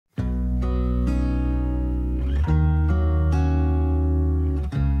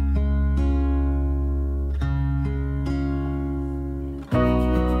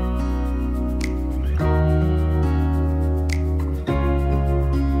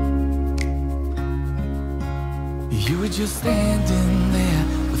just standing there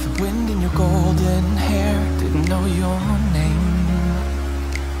with the wind in your golden hair. Didn't know your name,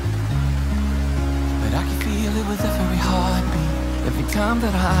 but I could feel it with every heartbeat, every time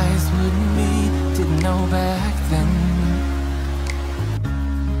that our eyes would meet. Didn't know back then.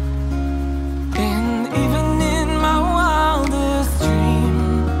 And even in my wildest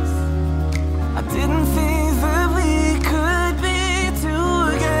dreams, I didn't think that we could be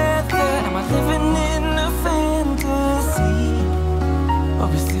together. Am I living in a fantasy,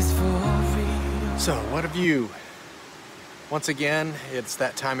 or is this for real? So, what have you? Once again, it's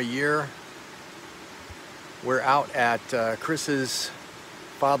that time of year. We're out at Chris's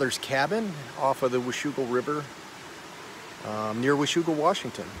father's cabin off of the Washougal River near Washougal,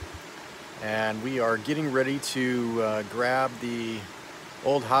 Washington. And we are getting ready to grab the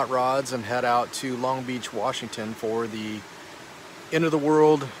old hot rods and head out to Long Beach, Washington for the end of the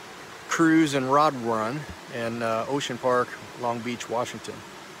world cruise and rod run in Ocean Park, Long Beach, Washington.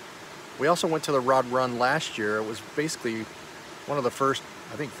 We also went to the rod run last year. It was basically one of the first,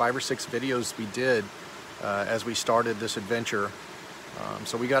 I think, 5 or 6 videos we did as we started this adventure.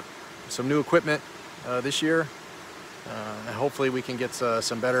 So we got some new equipment this year. Hopefully we can get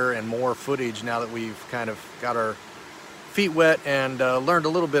some better and more footage now that we've kind of got our feet wet and learned a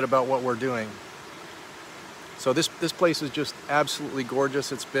little bit about what we're doing. So this place is just absolutely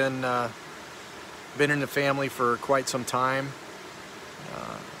gorgeous. It's been in the family for quite some time.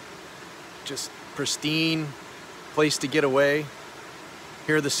 Just pristine place to get away,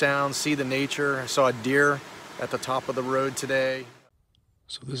 hear the sounds, see the nature. I saw a deer at the top of the road today.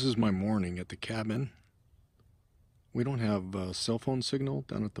 So this is my morning at the cabin. We don't have cell phone signal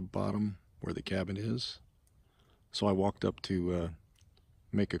down at the bottom where the cabin is. So I walked up to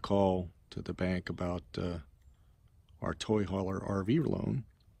make a call to the bank about our toy hauler RV loan.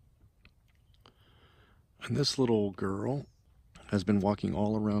 And this little girl has been walking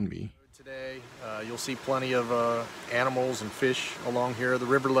all around me. Today, you'll see plenty of animals and fish along here. The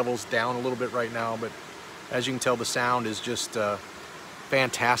river level's down a little bit right now, but as you can tell, the sound is just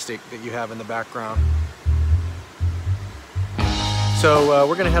fantastic that you have in the background. So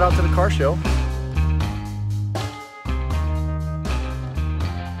we're gonna head out to the car show.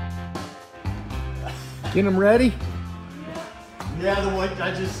 Get them ready? Yeah, we're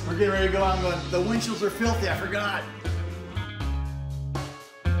getting ready to go on. The windshields are filthy, I forgot.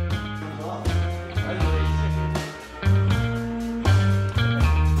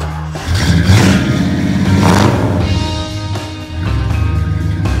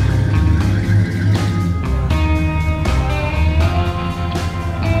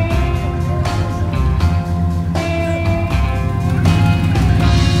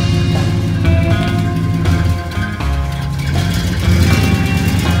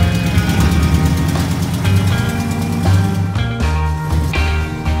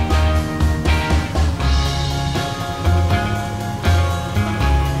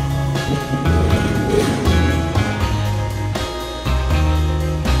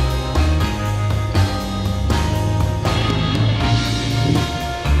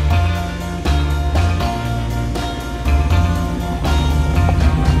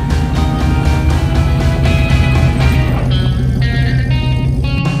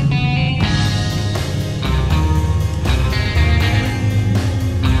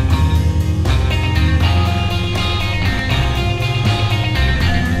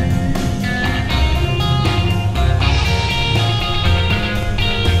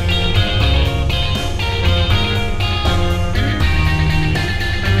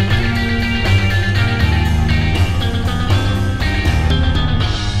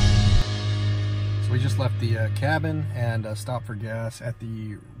 Cabin and stopped for gas at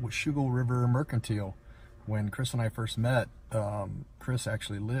the Washougal River Mercantile. When Chris and I first met, Chris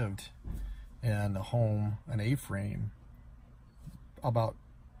actually lived in a home, an A-frame, about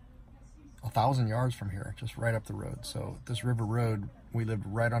 1,000 yards from here, just right up the road. So this river road, we lived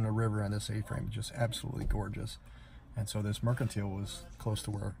right on the river in this A-frame, just absolutely gorgeous. And so this Mercantile was close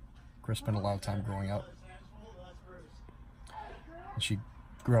to where Chris spent a lot of time growing up. And she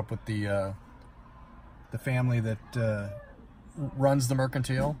grew up with the family that runs the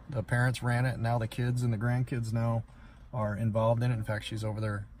Mercantile. The parents ran it, and now the kids and the grandkids now are involved in it. In fact, she's over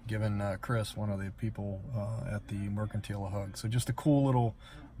there giving Chris, one of the people at the Mercantile, a hug. So just a cool little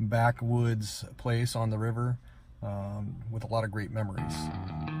backwoods place on the river with a lot of great memories.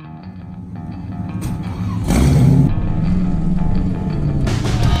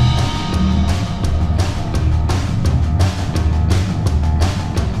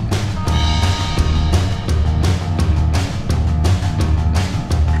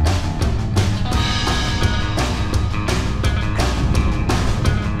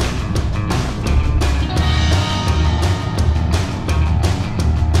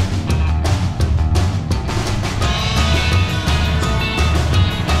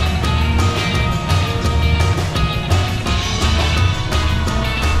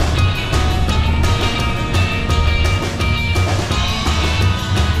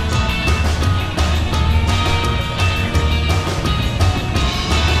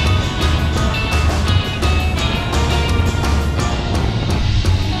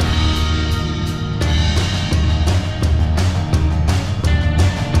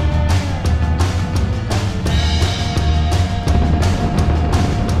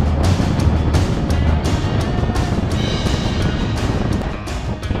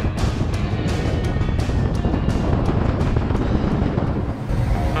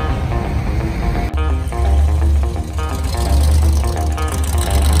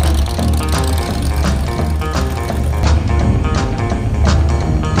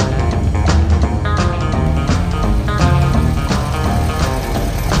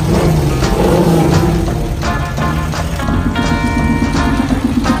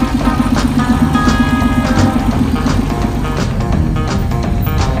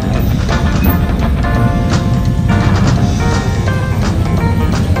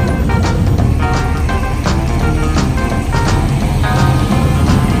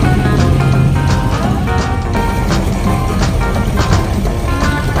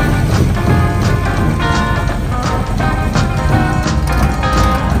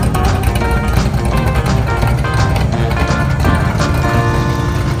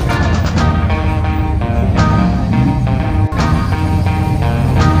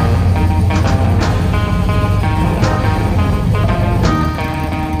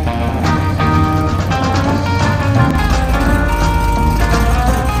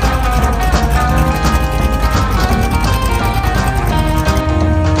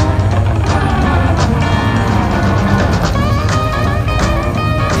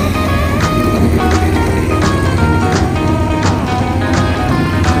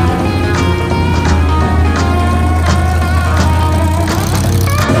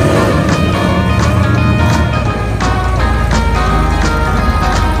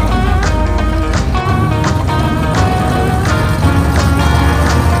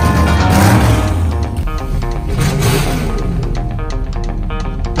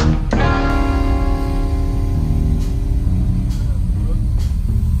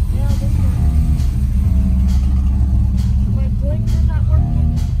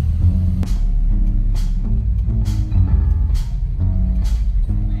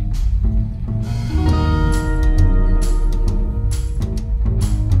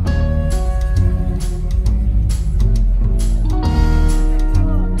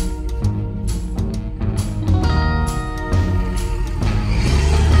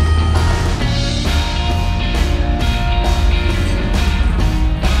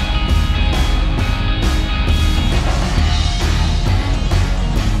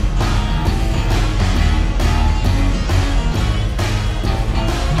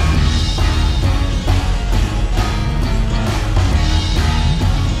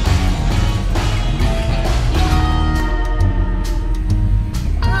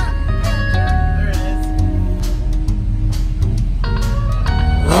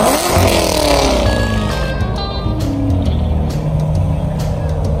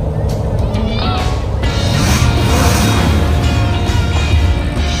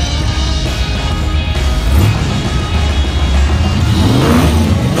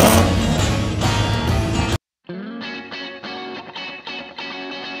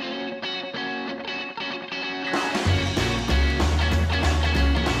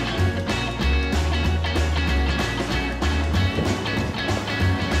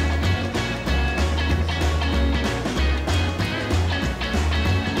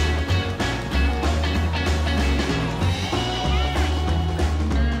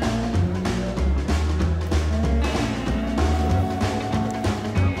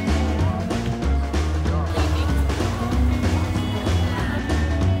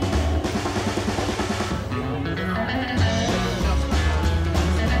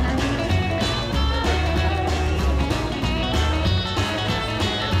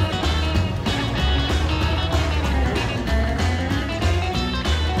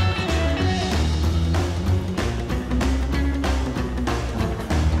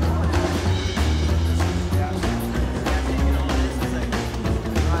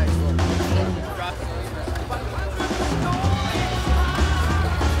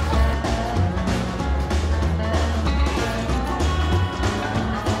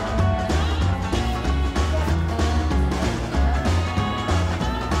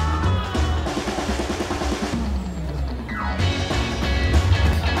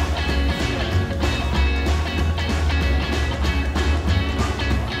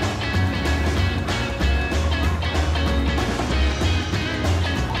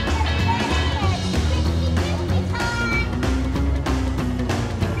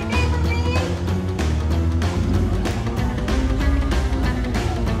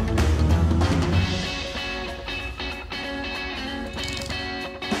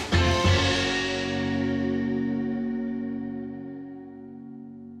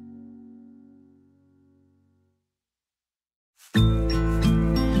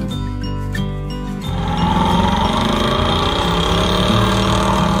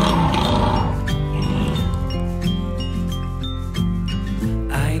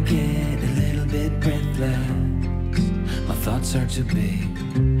 big.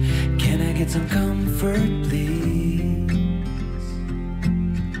 Can I get some comfort, please?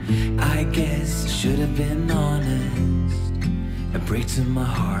 I guess I should have been honest. A break to my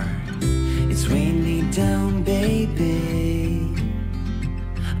heart. It's raining down, baby.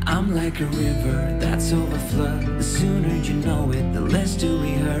 I'm like a river that's overflowed. The sooner you know it, the less do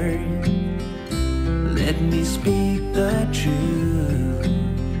we hurt. Let me speak the truth.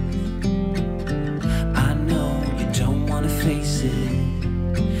 I know you don't wanna face it.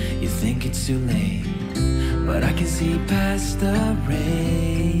 You think it's too late, but I can see past the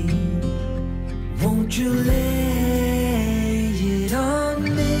rain. Won't you lay it on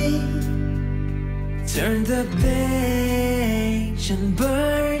me? Turn the page and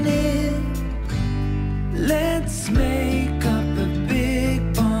burn it. Let's make up a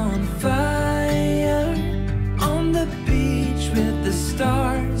big bonfire on the beach with the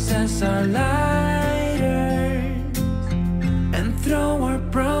stars as our light.